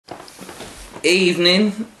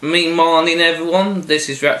evening, morning everyone, this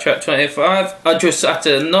is rattrap25. I just had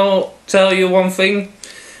to tell you one thing.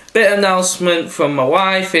 Bit of announcement from my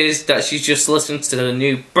wife is that she's just listened to the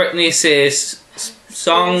new Britney Spears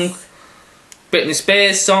song,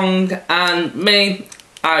 and me,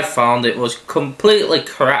 I found it was completely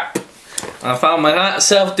crap. I found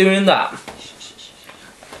myself doing that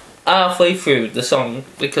halfway through the song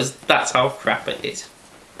because that's how crap it is.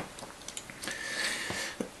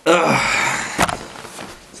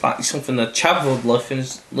 It's like something a Chav would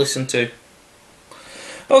listen to.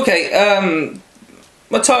 Okay,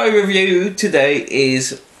 my toy review today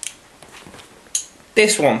is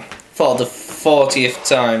this one. For the 40th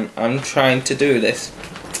time I'm trying to do this.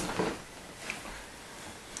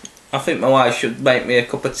 I think my wife should make me a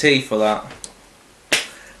cup of tea for that.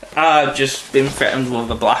 I've just been threatened with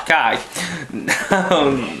a black eye.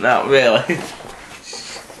 No, not really.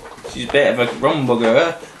 She's a bit of a rum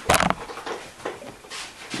bugger.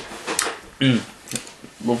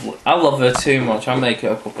 Lovely. I love her too much. I'll make her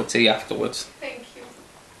a cup of tea afterwards. Thank you.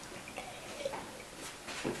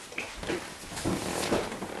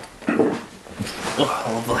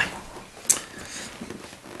 Oh, lovely.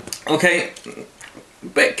 Okay,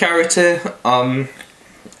 bit character.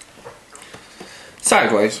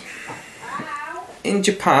 Sideways. In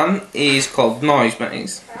Japan, he's called Noise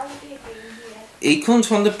Maze. He comes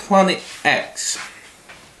from the planet X,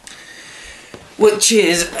 which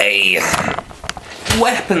is a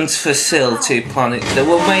weapons facility planet that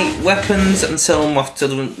will make weapons and sell them off to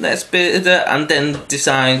the next bidder and then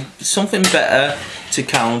design something better to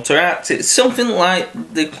counteract it. Something like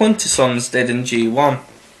the Quintessons did in G1.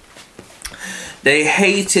 They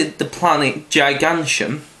hated the planet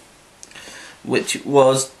Gigantium, which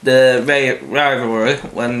was the rivalry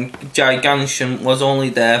when Gigantium was only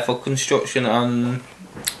there for construction and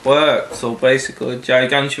work. So basically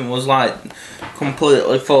Gigantium was like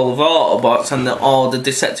completely full of Autobots, and all the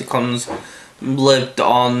Decepticons lived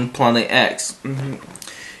on planet X.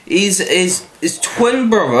 His twin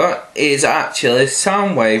brother is actually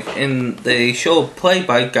Soundwave in the show played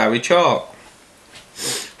by Gary Chalk.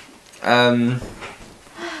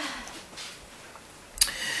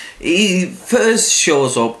 He first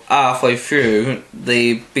shows up halfway through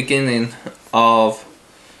the beginning of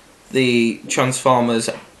the Transformers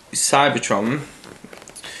Cybertron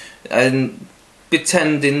and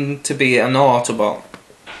pretending to be an Autobot.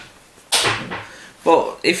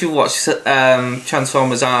 But if you watch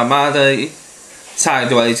Transformers Armada,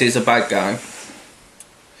 Sideways is a bad guy.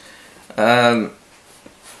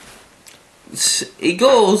 He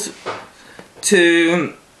goes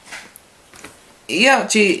to... He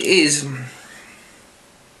actually is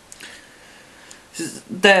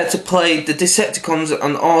there to play the Decepticons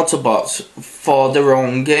and Autobots for their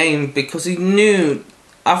own game, because he knew,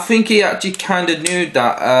 I think he actually kind of knew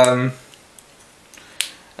that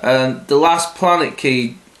the last planet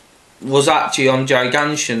key was actually on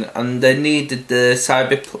Gigantium, and they needed the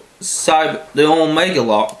Omega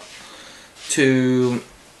Lock to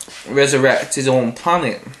resurrect his own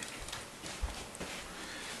planet.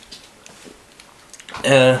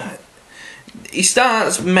 He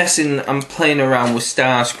starts messing and playing around with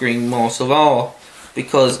Starscream most of all,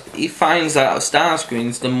 because he finds out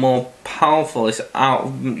Starscream's the more powerful out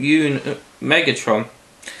of Megatron,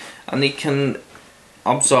 and he can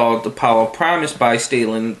absorb the power of Primus by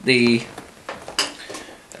stealing the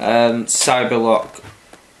Cyberlock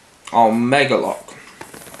or Megalock.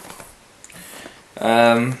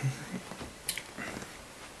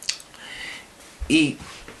 He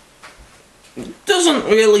doesn't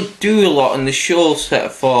really do a lot in the show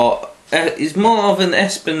set for. He's more of an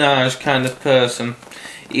espionage kind of person.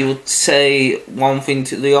 He would say one thing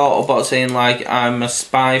to the Autobot, saying like, "I'm a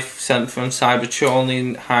spy sent from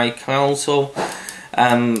Cybertronian High Council."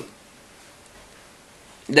 Then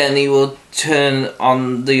he would turn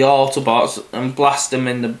on the Autobots and blast them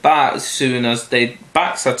in the back as soon as their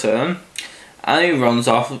backs are turned, and he runs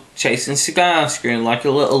off chasing Starscream like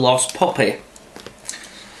a little lost puppy.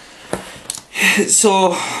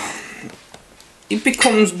 So it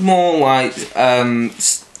becomes more like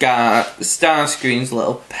Starscream's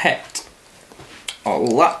little pet or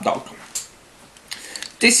lapdog.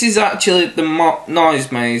 This is actually the Noise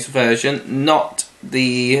Maze version, not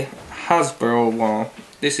the Hasbro one.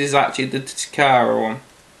 This is actually the Takara one.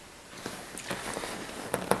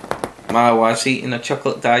 My wife's eating a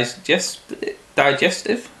chocolate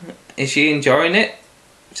digestive. Is she enjoying it?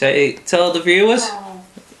 Tell the viewers. Oh.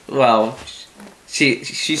 Well,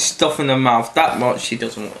 she's stuffing her mouth that much she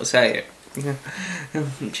doesn't want to say it.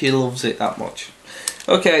 She loves it that much.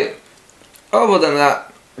 Okay, other than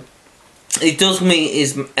that, he does meet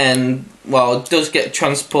his end well, it does get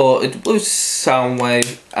transported with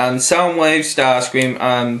Soundwave, and Soundwave, Starscream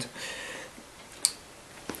and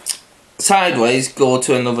Sideways go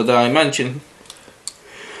to another dimension.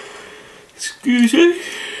 Excuse me.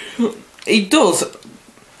 He does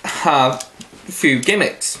have a few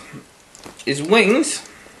gimmicks. His wings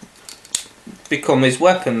become his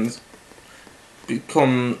weapons,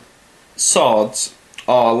 become swords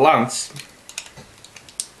or lance.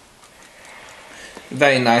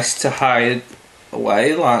 Very nice to hide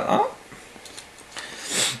away like that.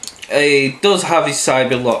 He does have his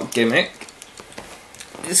Cyberlock gimmick.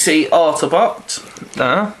 You see Autobot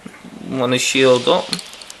there, one is shield up.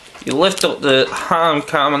 You lift up the harm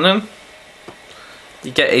cannon.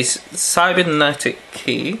 You get his cybernetic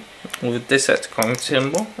key with a Decepticon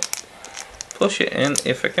symbol. Push it in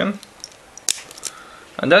if I can.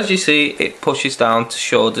 And as you see, it pushes down to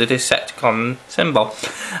show the Decepticon symbol.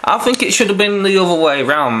 I think it should have been the other way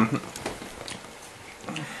around.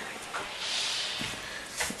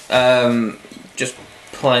 Just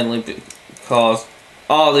plainly because,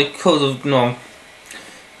 oh, they could have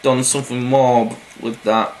done something more with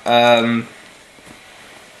that.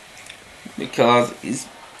 Because he's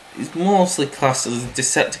mostly classed as a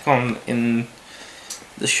Decepticon in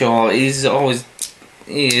the show. He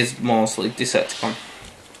is mostly Decepticon.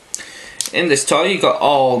 In this toy, you got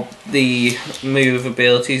all the move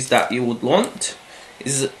abilities that you would want.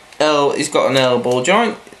 He's got an elbow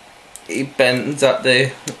joint. He bends at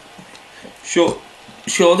the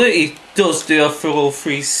shoulder. He does do a full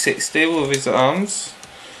 360 with his arms,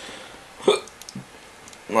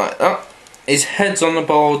 like that. His head's on the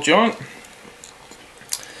ball joint,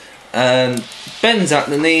 and bends at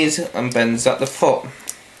the knees and bends at the foot.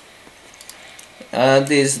 And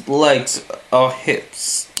his legs or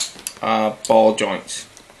hips are ball joints.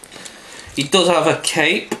 He does have a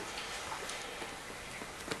cape.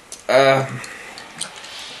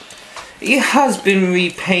 He has been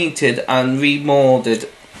repainted and remoulded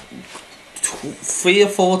 3 or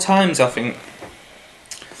 4 times, I think.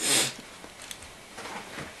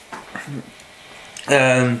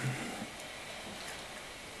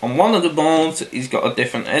 On one of the molds, he's got a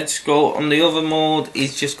different head sculpt. On the other mold,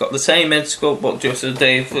 he's just got the same head sculpt, but just a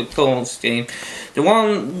different colour scheme. The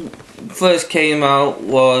one first came out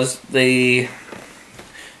was the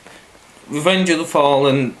Revenge of the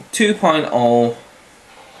Fallen 2.0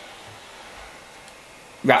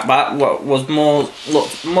 Ratbat. What was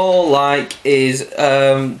looked more like his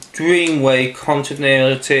Dreamwave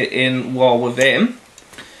continuity in War Within,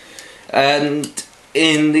 and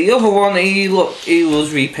in the other one, he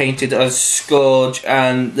was repainted as Scourge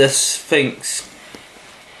and the Sphinx.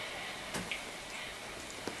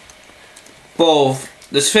 Both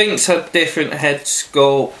the Sphinx had different head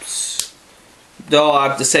sculpts. They all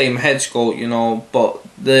had the same head sculpt, you know, but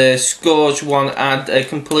the Scourge one had a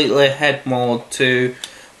completely head mold to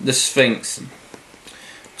the Sphinx.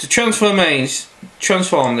 To transform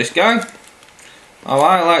this guy, how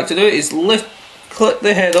I like to do it is click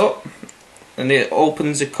the head up, and it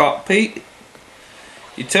opens the cockpit.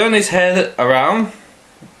 You turn his head around,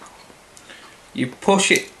 you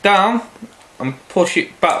push it down and push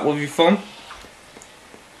it back with your thumb.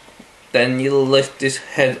 Then you lift his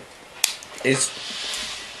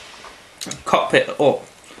cockpit up.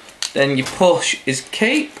 Then you push his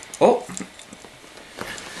cape up.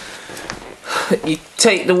 You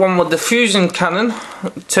take the one with the fusion cannon,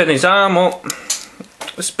 turn his arm up,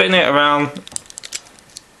 spin it around,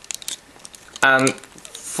 and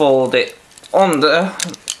fold it under,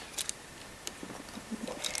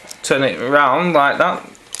 turn it around like that.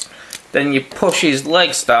 Then you push his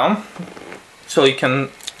legs down so you can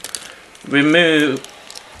remove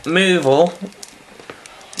all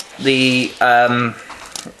the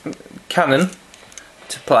cannon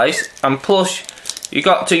to place, and plus you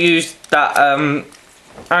got to use that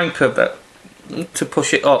anchor bit to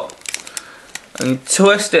push it up and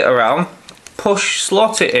twist it around,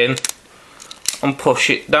 slot it in and push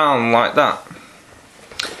it down like that.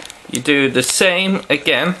 You do the same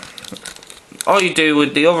again. All you do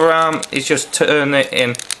with the other arm is just turn it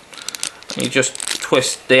in. You just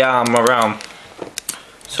twist the arm around,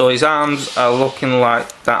 so his arms are looking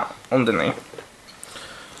like that underneath.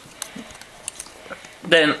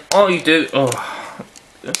 Then all you do,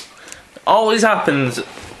 always happens,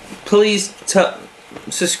 please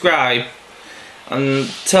subscribe and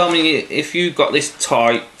tell me if you got this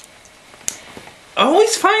toy. I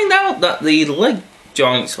always find out that the leg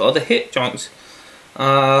joints or the hip joints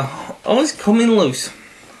are always coming loose.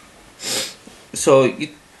 So you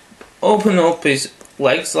open up his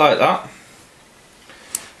legs like that,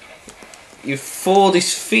 you fold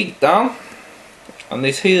his feet down and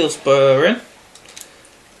his heel's burring.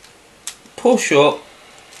 Push up,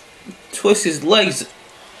 twist his legs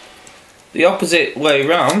the opposite way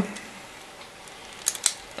round,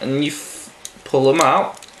 and you pull them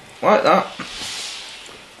out like that,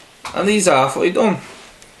 and he's halfway done.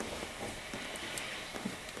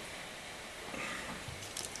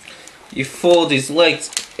 You fold his legs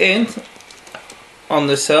in on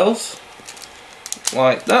the cells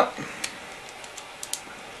like that.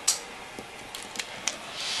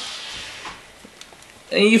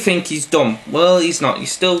 And you think he's done. Well, he's not.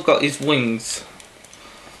 He's still got his wings.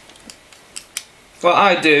 What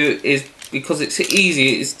I do is, because it's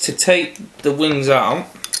easy, is to take the wings out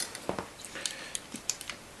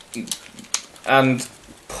and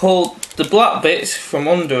pull the black bits from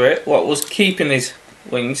under it, what was keeping his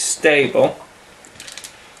wings stable,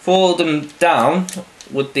 fold them down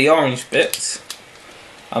with the orange bits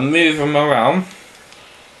and move them around,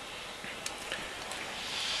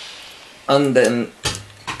 and then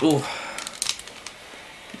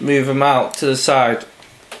move them out to the side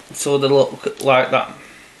so they look like that.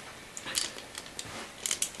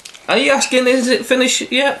 Are you asking, is it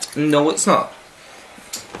finished yet? No, it's not.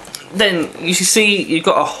 Then you see you've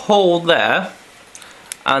got a hole there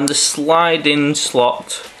and the sliding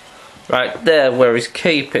slot right there where his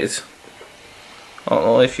cape is. I don't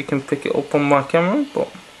know if you can pick it up on my camera, but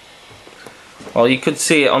well, you could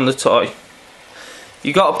see it on the toy.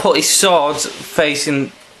 You got to put his swords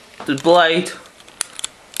facing the blade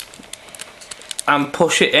and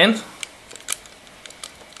push it in,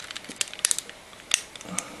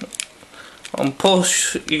 and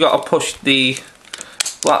push. You got to push the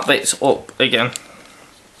black bits up again.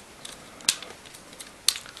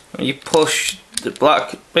 And you push the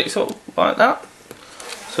black bits up like that,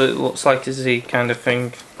 so it looks like a Z kind of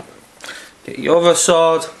thing. Get your other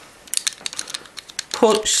sword,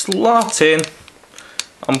 push, slot in,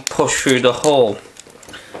 and push through the hole.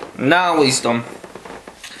 Now he's done.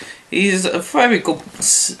 He's a very good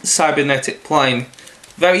cybernetic plane,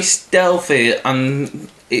 very stealthy and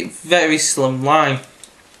it's very slim line,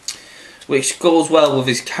 which goes well with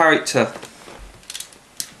his character.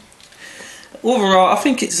 Overall, I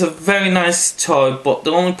think it's a very nice toy, but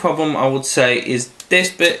the only problem I would say is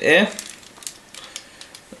this bit here.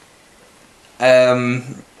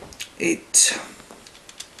 It's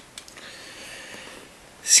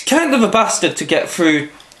kind of a bastard to get through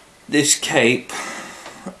this cape,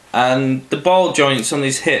 and the ball joints on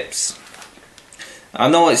his hips. I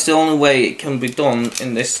know it's the only way it can be done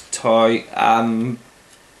in this toy.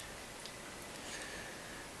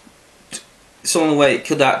 It's the only way it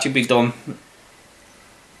could actually be done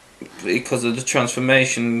because of the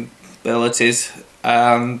transformation abilities,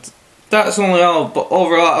 and that's only all. But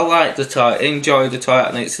overall, I like the toy, enjoy the toy,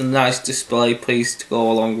 and it's a nice display piece to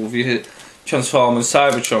go along with your Transformers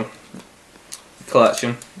Cybertron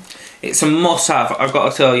collection. It's a must-have. I've got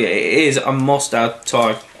to tell you, it is a must-have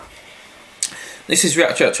toy. This is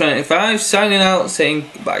rattrap25 signing out, saying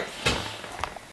goodbye.